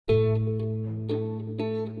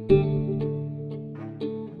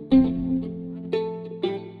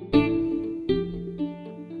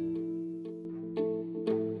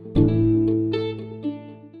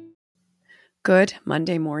Good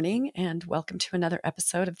Monday morning, and welcome to another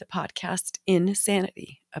episode of the podcast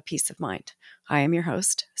Insanity, a Peace of Mind. I am your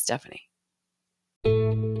host, Stephanie.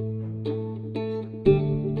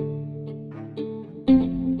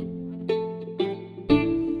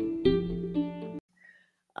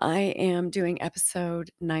 I am doing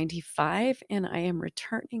episode 95, and I am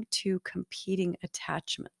returning to competing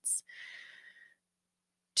attachments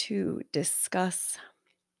to discuss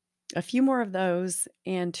a few more of those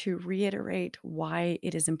and to reiterate why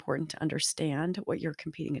it is important to understand what your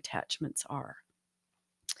competing attachments are.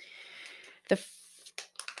 The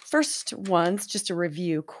first ones, just to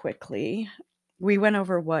review quickly, we went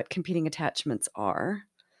over what competing attachments are,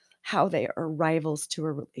 how they are rivals to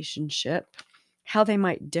a relationship, how they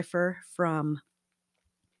might differ from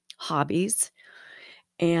hobbies,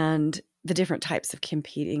 and the different types of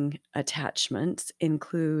competing attachments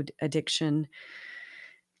include addiction,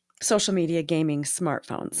 social media, gaming,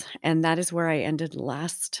 smartphones. And that is where I ended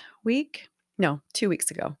last week. No, 2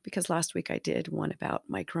 weeks ago, because last week I did one about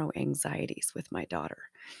micro anxieties with my daughter.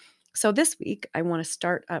 So this week, I want to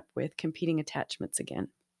start up with competing attachments again.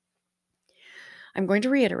 I'm going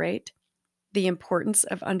to reiterate the importance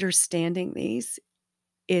of understanding these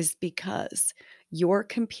is because your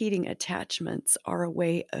competing attachments are a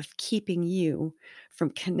way of keeping you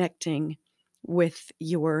from connecting with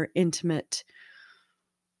your intimate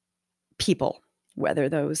people, whether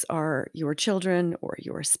those are your children or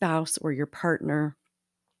your spouse or your partner.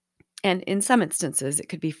 And in some instances, it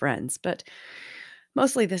could be friends, but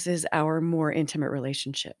mostly this is our more intimate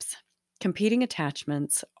relationships. Competing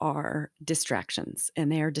attachments are distractions,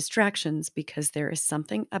 and they are distractions because there is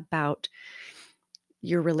something about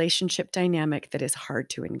your relationship dynamic that is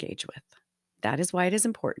hard to engage with. That is why it is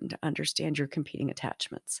important to understand your competing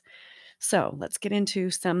attachments. So let's get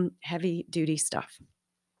into some heavy duty stuff.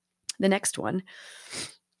 The next one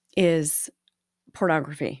is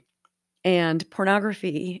pornography. And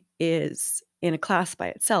pornography is in a class by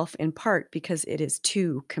itself, in part because it is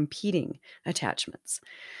two competing attachments,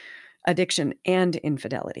 addiction and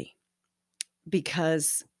infidelity.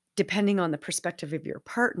 Because depending on the perspective of your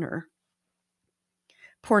partner,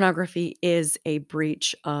 pornography is a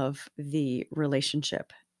breach of the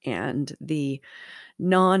relationship, and the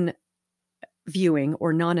non-viewing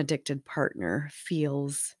or non-addicted partner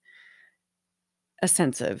feels a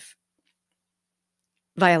sense of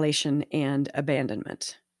violation and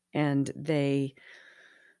abandonment, and they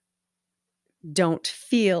don't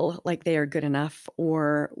feel like they are good enough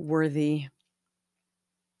or worthy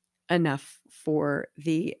enough for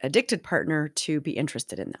the addicted partner to be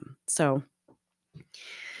interested in them. So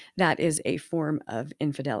that is a form of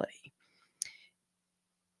infidelity.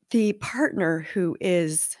 The partner who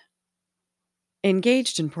is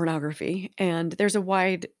engaged in pornography, and there's a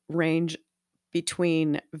wide range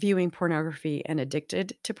between viewing pornography and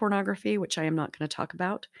addicted to pornography, which I am not going to talk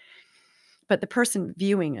about, but the person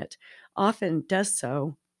viewing it often does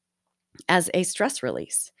so as a stress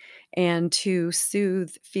release and to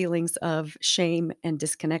soothe feelings of shame and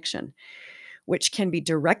disconnection, which can be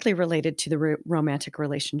directly related to the romantic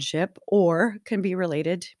relationship or can be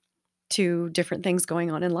related to different things going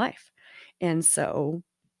on in life. And so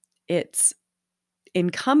it's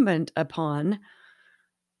incumbent upon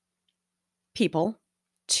people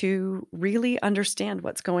to really understand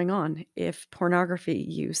what's going on if pornography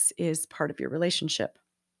use is part of your relationship.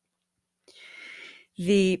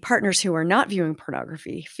 The partners who are not viewing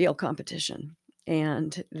pornography feel competition,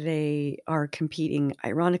 and they are competing,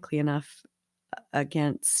 ironically enough,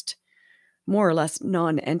 against more or less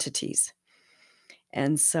non-entities.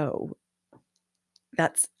 And so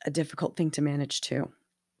that's a difficult thing to manage too.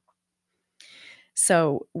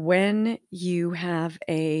 So when you have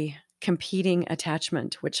a competing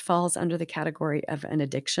attachment, which falls under the category of an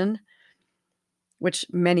addiction, which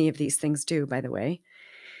many of these things do, by the way,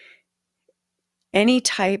 any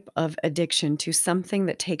type of addiction to something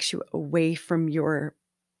that takes you away from your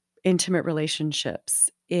intimate relationships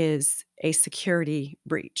is a security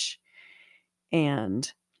breach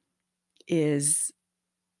and is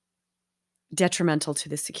detrimental to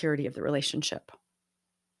the security of the relationship.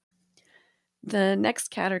 The next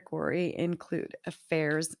category include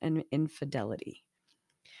affairs and infidelity.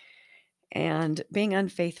 And being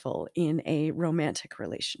unfaithful in a romantic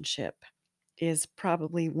relationship is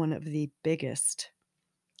probably one of the biggest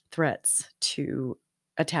threats to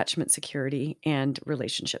attachment security and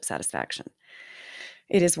relationship satisfaction.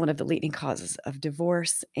 It is one of the leading causes of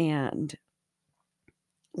divorce and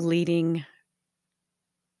leading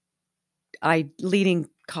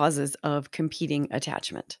causes of competing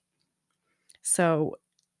attachment. So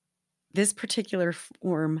this particular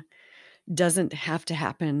form doesn't have to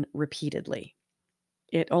happen repeatedly.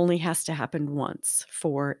 It only has to happen once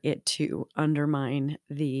for it to undermine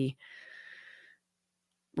the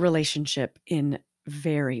relationship in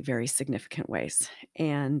very, very significant ways.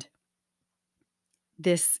 And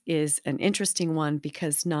this is an interesting one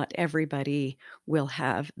because not everybody will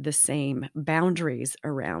have the same boundaries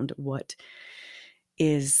around what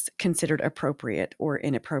is considered appropriate or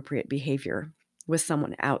inappropriate behavior with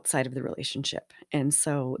someone outside of the relationship. And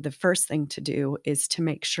so the first thing to do is to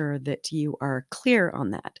make sure that you are clear on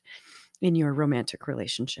that in your romantic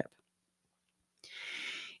relationship.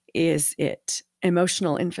 Is it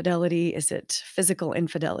emotional infidelity? Is it physical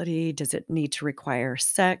infidelity? Does it need to require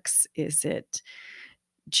sex? Is it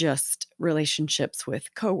just relationships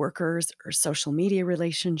with coworkers or social media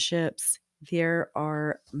relationships? There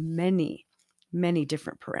are many, many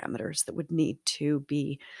different parameters that would need to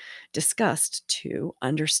be discussed to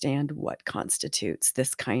understand what constitutes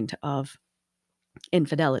this kind of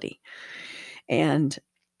infidelity. And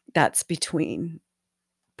that's between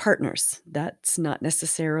partners. That's not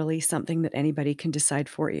necessarily something that anybody can decide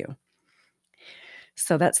for you.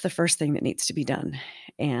 So that's the first thing that needs to be done.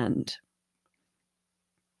 And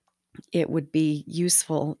it would be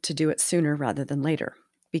useful to do it sooner rather than later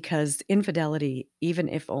because infidelity, even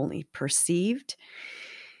if only perceived,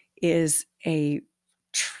 is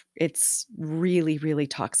it's really, really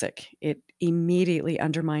toxic. It immediately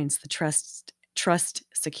undermines the trust,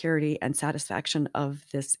 security, and satisfaction of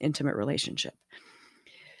this intimate relationship.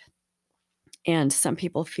 And some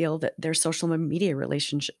people feel that their social media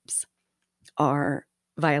relationships are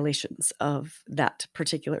violations of that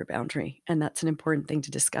particular boundary. And that's an important thing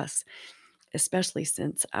to discuss, especially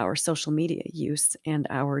since our social media use and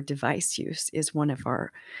our device use is one of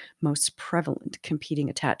our most prevalent competing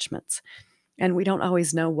attachments. And we don't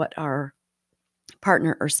always know what our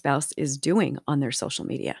partner or spouse is doing on their social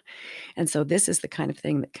media. And so this is the kind of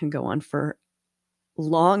thing that can go on for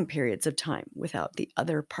long periods of time without the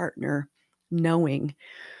other partner knowing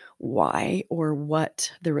why or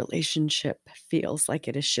what the relationship feels like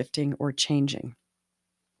it is shifting or changing.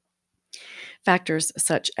 Factors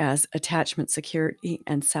such as attachment security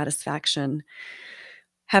and satisfaction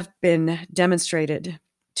have been demonstrated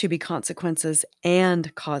to be consequences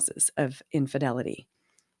and causes of infidelity.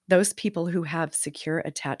 Those people who have secure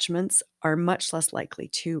attachments are much less likely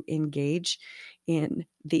to engage in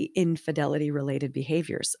the infidelity related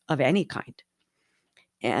behaviors of any kind.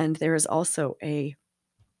 And there is also a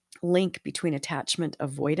link between attachment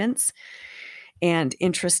avoidance and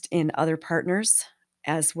interest in other partners,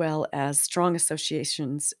 as well as strong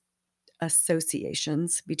associations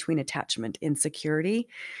between attachment insecurity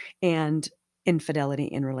and infidelity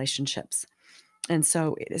in relationships. And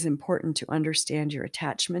so it is important to understand your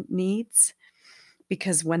attachment needs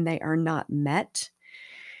because when they are not met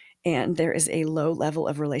and there is a low level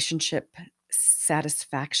of relationship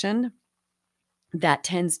satisfaction, that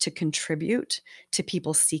tends to contribute to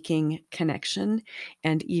people seeking connection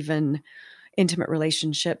and even intimate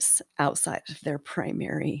relationships outside of their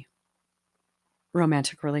primary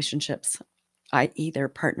romantic relationships, i.e., their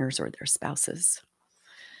partners or their spouses.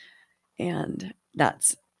 And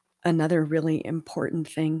that's another really important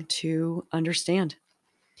thing to understand.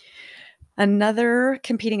 Another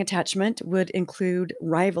competing attachment would include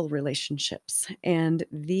rival relationships, and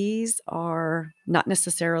these are not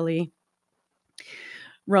necessarily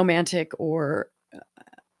romantic or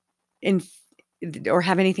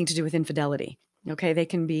have anything to do with infidelity. Okay, they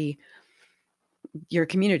can be your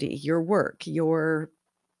community, your work, your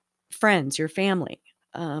friends, your family.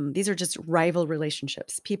 These are just rival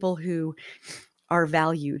relationships, people who are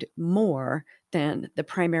valued more than the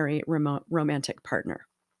primary romantic partner.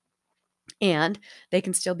 And they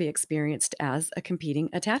can still be experienced as a competing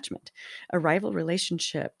attachment. A rival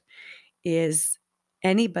relationship is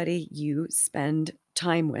anybody you spend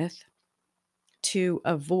time with to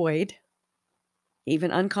avoid, even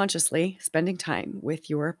unconsciously, spending time with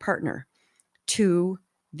your partner to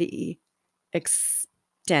the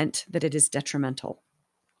extent that it is detrimental.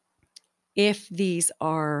 If these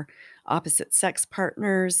are opposite sex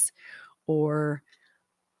partners or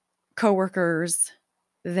coworkers,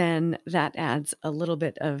 then that adds a little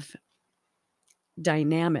bit of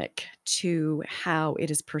dynamic to how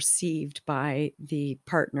it is perceived by the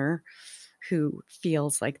partner who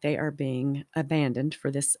feels like they are being abandoned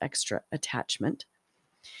for this extra attachment.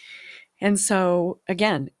 And so,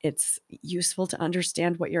 again, it's useful to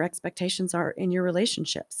understand what your expectations are in your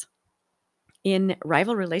relationships. In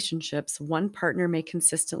rival relationships, one partner may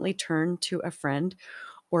consistently turn to a friend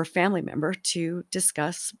or family member to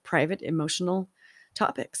discuss private emotional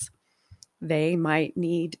topics. They might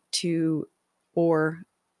need to, or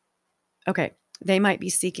Okay, they might be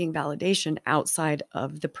seeking validation outside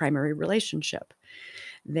of the primary relationship.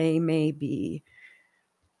 They may be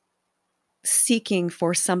seeking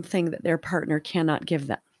for something that their partner cannot give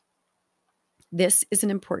them. This is an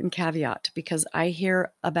important caveat because I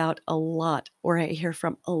hear about a lot, or I hear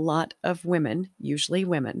from a lot of women, usually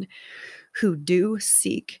women, who do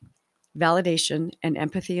seek validation and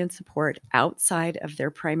empathy and support outside of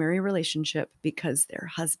their primary relationship because their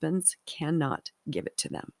husbands cannot give it to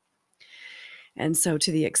them. And so,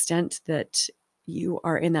 to the extent that you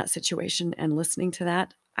are in that situation and listening to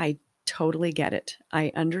that, I totally get it.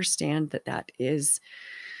 I understand that that is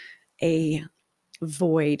a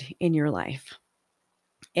void in your life.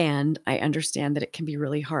 And I understand that it can be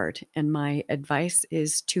really hard. And my advice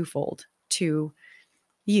is twofold to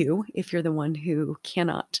you, if you're the one who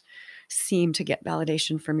cannot seem to get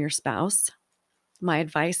validation from your spouse. My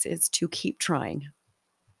advice is to keep trying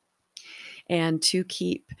and to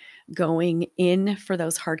keep going in for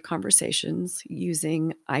those hard conversations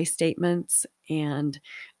using I statements and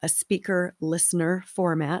a speaker listener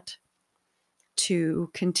format to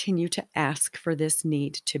continue to ask for this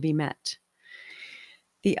need to be met.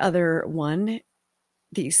 The other one,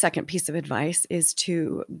 the second piece of advice, is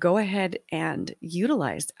to go ahead and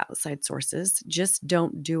utilize outside sources. Just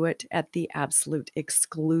don't do it at the absolute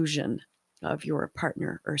exclusion of your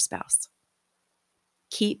partner or spouse.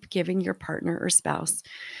 Keep giving your partner or spouse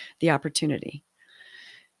the opportunity.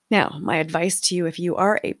 Now, my advice to you, if you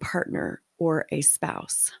are a partner or a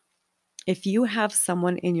spouse, if you have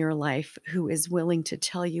someone in your life who is willing to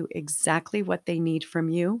tell you exactly what they need from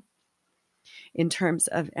you in terms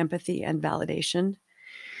of empathy and validation,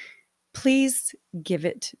 please give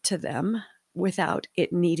it to them without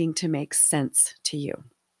it needing to make sense to you.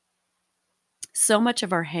 So much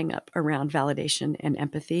of our hangup around validation and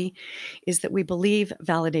empathy is that we believe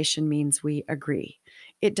validation means we agree.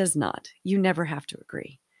 It does not. You never have to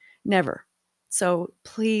agree. Never. So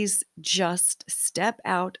please just step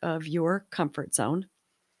out of your comfort zone,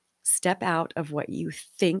 step out of what you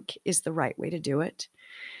think is the right way to do it.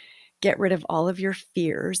 Get rid of all of your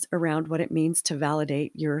fears around what it means to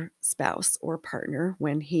validate your spouse or partner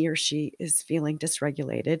when he or she is feeling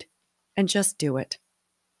dysregulated, and just do it.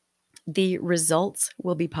 The results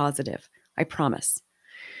will be positive. I promise.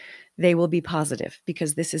 They will be positive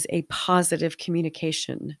because this is a positive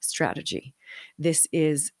communication strategy. This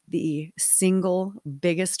is the single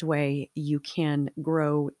biggest way you can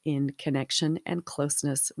grow in connection and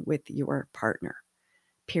closeness with your partner.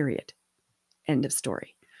 Period. End of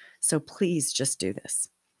story. So please just do this.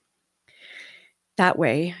 That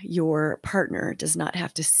way, your partner does not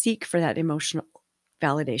have to seek for that emotional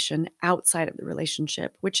validation outside of the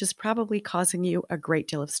relationship, which is probably causing you a great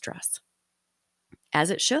deal of stress, as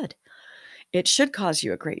it should. It should cause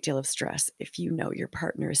you a great deal of stress if you know your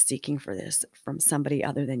partner is seeking for this from somebody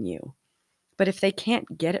other than you. But if they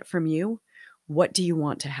can't get it from you, what do you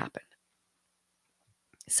want to happen?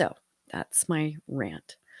 So that's my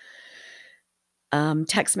rant.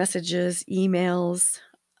 Text messages, emails,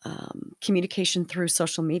 communication through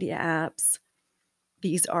social media apps.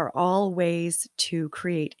 These are all ways to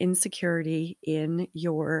create insecurity in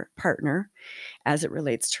your partner as it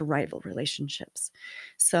relates to rival relationships.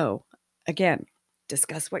 So, again,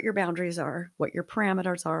 discuss what your boundaries are, what your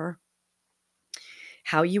parameters are,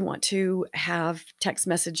 how you want to have text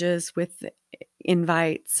messages with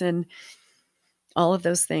invites and all of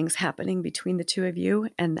those things happening between the two of you,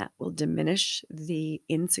 and that will diminish the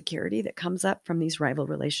insecurity that comes up from these rival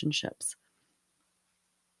relationships.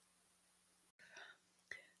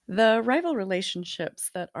 The rival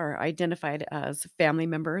relationships that are identified as family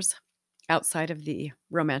members outside of the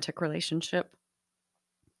romantic relationship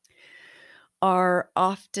are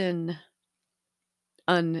often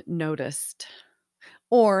unnoticed.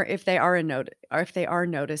 Or if they are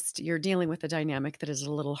noticed, you're dealing with a dynamic that is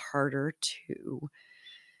a little harder to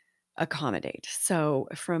accommodate. So,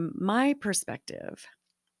 from my perspective,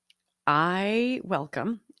 I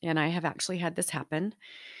welcome, and I have actually had this happen,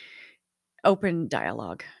 open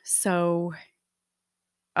dialogue. So,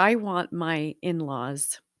 I want my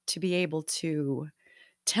in-laws to be able to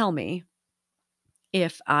tell me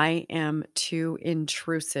if I am too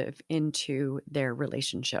intrusive into their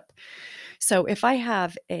relationship. So if I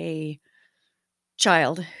have a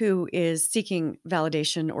child who is seeking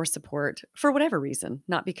validation or support for whatever reason,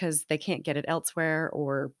 not because they can't get it elsewhere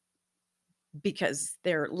or because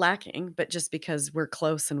they're lacking, but just because we're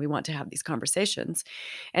close and we want to have these conversations,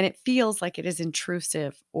 and it feels like it is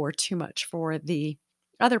intrusive or too much for the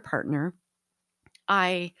other partner,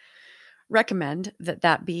 I recommend that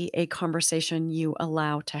that be a conversation you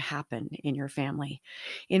allow to happen in your family,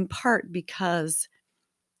 in part because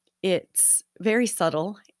It's very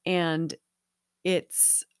subtle, and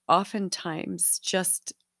it's oftentimes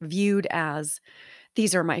just viewed as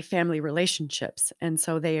these are my family relationships. And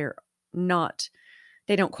so not,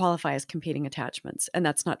 they don't qualify as competing attachments. And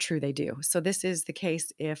that's not true. They do. So this is the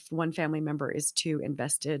case if one family member is too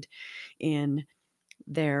invested in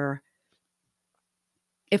their,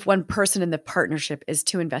 if one person in the partnership is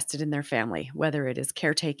too invested in their family, whether it is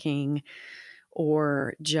caretaking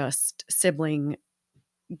or just sibling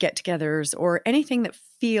get togethers or anything that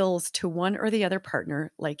feels to one or the other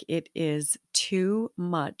partner like it is too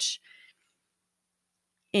much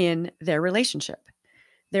in their relationship.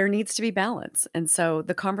 There needs to be balance. And so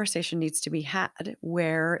the conversation needs to be had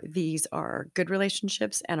where these are good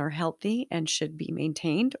relationships and are healthy and should be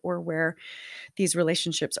maintained, or where these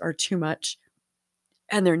relationships are too much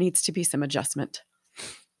and there needs to be some adjustment,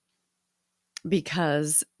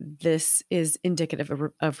 because this is indicative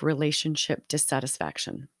of relationship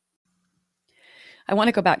dissatisfaction. I want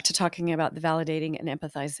to go back to talking about the validating and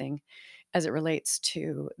empathizing as it relates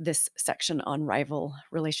to this section on rival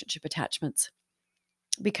relationship attachments,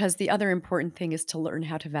 because the other important thing is to learn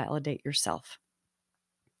how to validate yourself.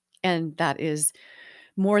 And that is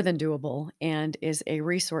more than doable and is a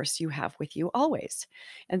resource you have with you always.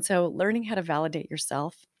 And so learning how to validate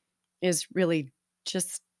yourself is really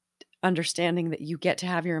just understanding that you get to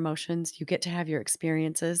have your emotions, you get to have your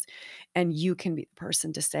experiences, and you can be the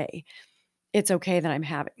person to say, it's okay that I'm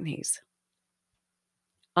having these.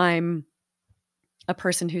 I'm a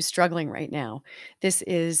person who's struggling right now. This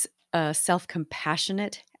is a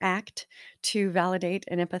self-compassionate act to validate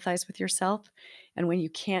and empathize with yourself. And when you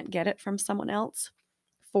can't get it from someone else,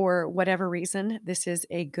 for whatever reason, this is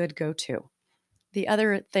a good go-to. The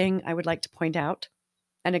other thing I would like to point out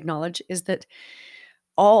and acknowledge is that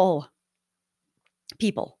all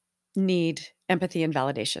people need empathy and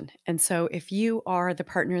validation. And so if you are the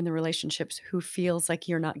partner in the relationships who feels like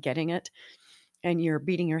you're not getting it and you're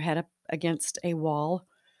beating your head up against a wall,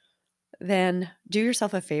 then do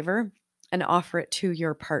yourself a favor and offer it to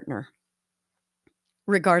your partner,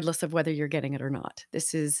 regardless of whether you're getting it or not.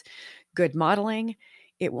 This is good modeling.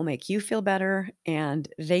 It will make you feel better, and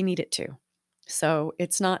they need it too. So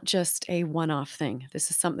it's not just a one-off thing.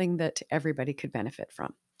 This is something that everybody could benefit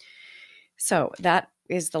from. So that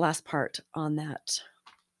is the last part on that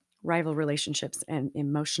rival relationships and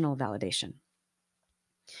emotional validation.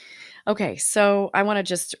 Okay, so I want to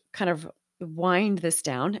just kind of wind this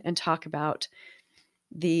down and talk about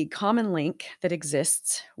the common link that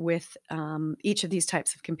exists with each of these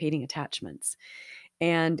types of competing attachments.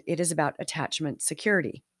 And it is about attachment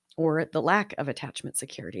security, or the lack of attachment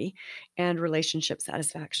security, and relationship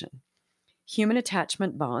satisfaction. Human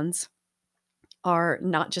attachment bonds are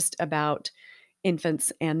not just about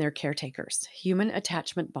infants and their caretakers. Human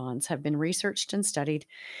attachment bonds have been researched and studied,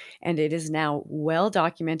 and it is now well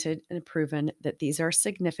documented and proven that these are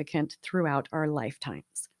significant throughout our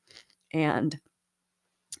lifetimes. And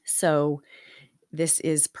so this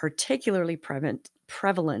is particularly prevalent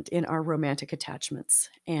in our romantic attachments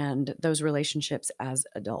and those relationships as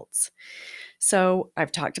adults. So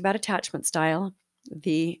I've talked about attachment style,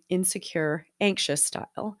 the insecure, anxious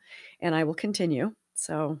style, and I will continue.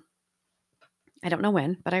 So I don't know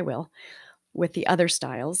when, but I will, with the other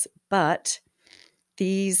styles. But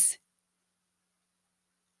these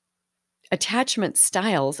attachment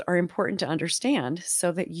styles are important to understand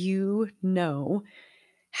so that you know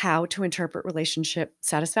how to interpret relationship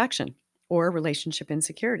satisfaction or relationship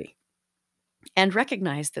insecurity, and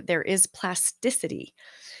recognize that there is plasticity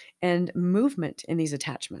and movement in these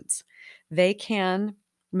attachments. They can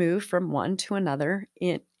move from one to another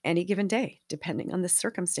in any given day, depending on the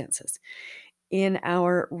circumstances. In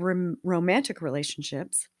our romantic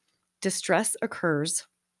relationships, distress occurs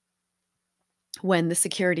when the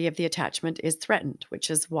security of the attachment is threatened, which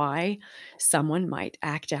is why someone might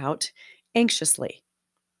act out anxiously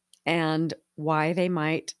and why they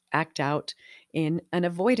might act out in an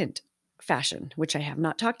avoidant fashion, which I have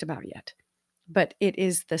not talked about yet. But it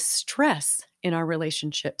is the stress in our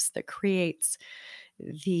relationships that creates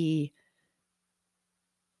the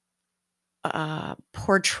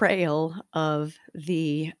portrayal of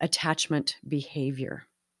the attachment behavior.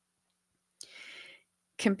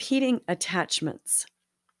 Competing attachments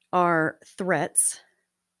are threats,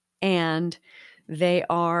 and they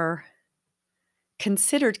are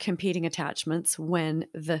considered competing attachments when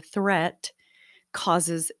the threat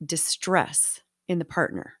causes distress in the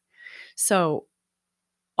partner. So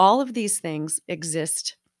all of these things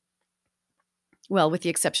exist, well, with the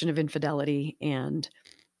exception of infidelity and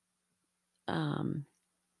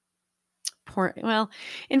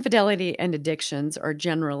infidelity and addictions are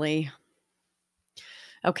generally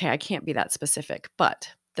Okay, I can't be that specific, but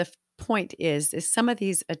the point is some of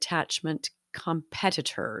these attachment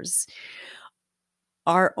competitors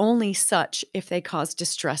are only such if they cause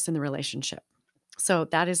distress in the relationship. So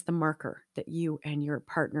that is the marker that you and your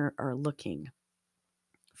partner are looking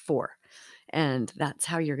for. And that's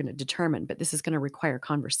how you're going to determine, but this is going to require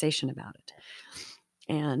conversation about it.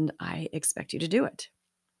 And I expect you to do it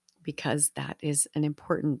because that is an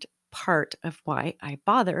important part of why I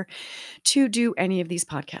bother to do any of these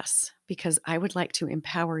podcasts, because I would like to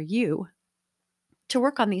empower you to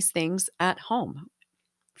work on these things at home.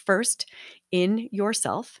 First, in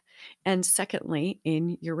yourself, and secondly,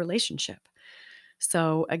 in your relationship.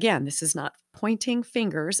 So, again, this is not pointing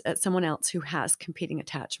fingers at someone else who has competing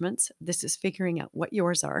attachments. This is figuring out what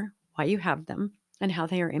yours are, why you have them, and how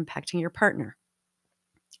they are impacting your partner.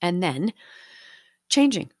 And then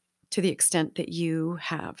changing to the extent that you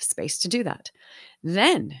have space to do that.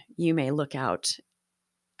 Then you may look out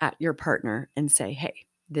at your partner and say, hey,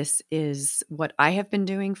 this is what I have been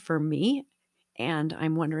doing for me. And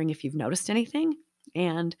I'm wondering if you've noticed anything.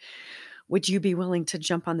 And would you be willing to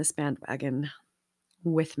jump on this bandwagon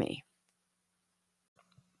with me?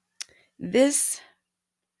 This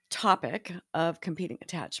topic of competing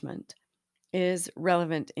attachment is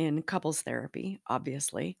relevant in couples therapy,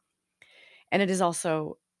 obviously. And it is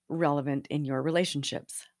also relevant in your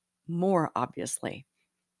relationships, more obviously.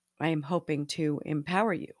 I am hoping to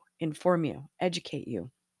empower you, inform you, educate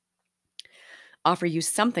you, offer you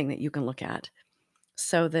something that you can look at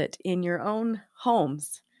so that in your own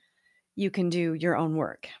homes, you can do your own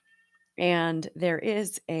work. And there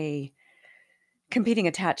is a competing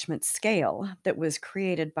attachment scale that was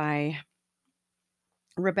created by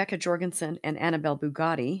Rebecca Jorgensen and Annabelle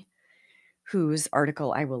Bugatti, whose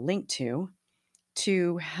article I will link to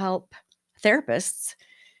help therapists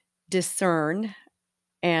discern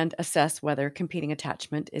and assess whether competing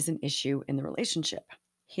attachment is an issue in the relationship.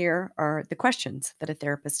 Here are the questions that a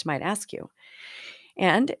therapist might ask you,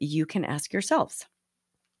 and you can ask yourselves.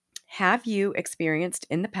 Have you experienced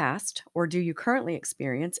in the past, or do you currently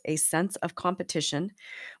experience, a sense of competition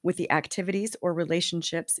with the activities or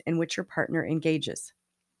relationships in which your partner engages?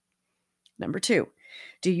 Number 2,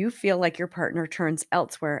 do you feel like your partner turns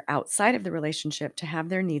elsewhere outside of the relationship to have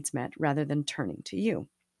their needs met rather than turning to you?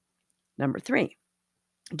 Number 3,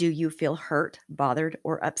 do you feel hurt, bothered,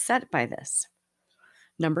 or upset by this?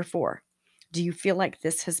 Number 4, do you feel like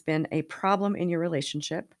this has been a problem in your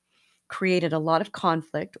relationship, created a lot of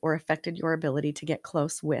conflict, or affected your ability to get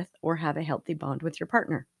close with or have a healthy bond with your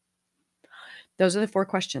partner? Those are the 4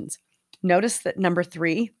 questions. Notice that number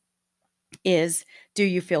 3 is, do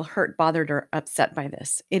you feel hurt, bothered, or upset by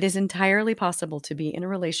this? It is entirely possible to be in a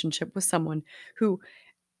relationship with someone who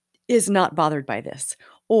is not bothered by this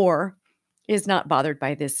or is not bothered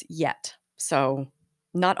by this yet. So,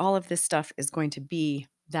 not all of this stuff is going to be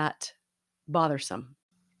that bothersome.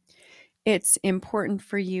 It's important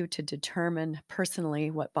for you to determine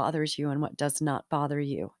personally what bothers you and what does not bother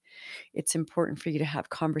you. It's important for you to have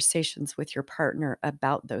conversations with your partner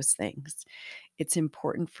about those things. It's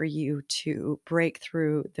important for you to break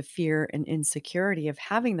through the fear and insecurity of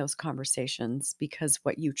having those conversations, because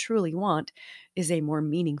what you truly want is a more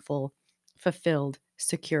meaningful, fulfilled,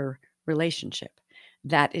 secure relationship.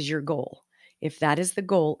 That is your goal. If that is the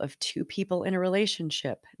goal of two people in a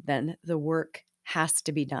relationship, then the work has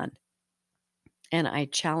to be done. And I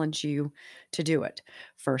challenge you to do it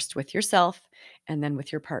first with yourself and then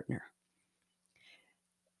with your partner.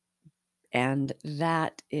 And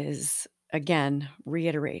that is, again,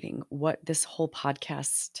 reiterating what this whole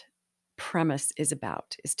podcast premise is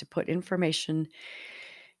about, is to put information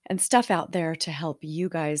and stuff out there to help you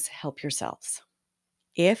guys help yourselves.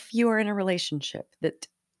 If you are in a relationship that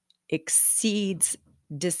exceeds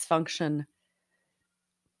dysfunction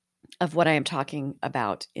of what I am talking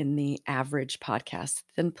about in the average podcast,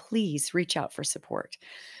 then please reach out for support.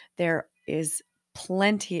 There is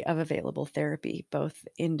plenty of available therapy, both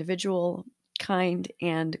individual kind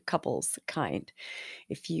and couples kind.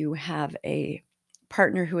 If you have a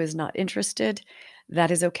partner who is not interested, that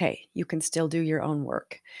is okay. You can still do your own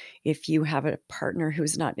work. If you have a partner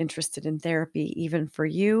who's not interested in therapy, even for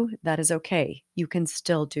you, that is okay. You can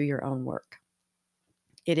still do your own work.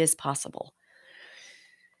 It is possible.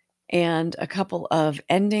 And a couple of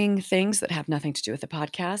ending things that have nothing to do with the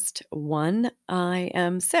podcast. One, I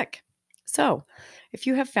am sick. So if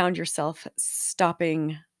you have found yourself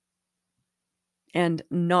stopping and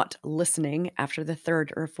not listening after the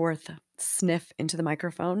third or fourth sniff into the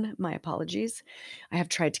microphone, my apologies. I have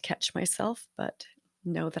tried to catch myself, but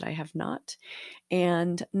know that I have not.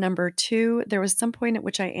 And number 2, there was some point at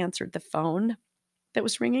which I answered the phone that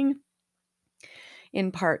was ringing.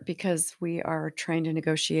 in part because we are trying to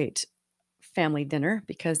negotiate family dinner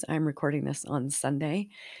because I'm recording this on Sunday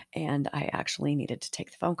and I actually needed to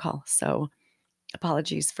take the phone call. So,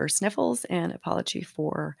 apologies for sniffles and apology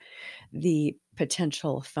for the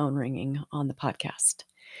potential phone ringing on the podcast.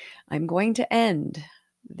 I'm going to end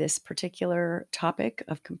this particular topic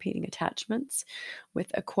of competing attachments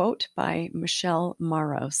with a quote by Michelle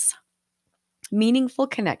Maros. Meaningful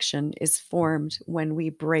connection is formed when we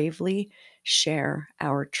bravely share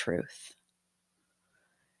our truth.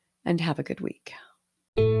 And have a good week.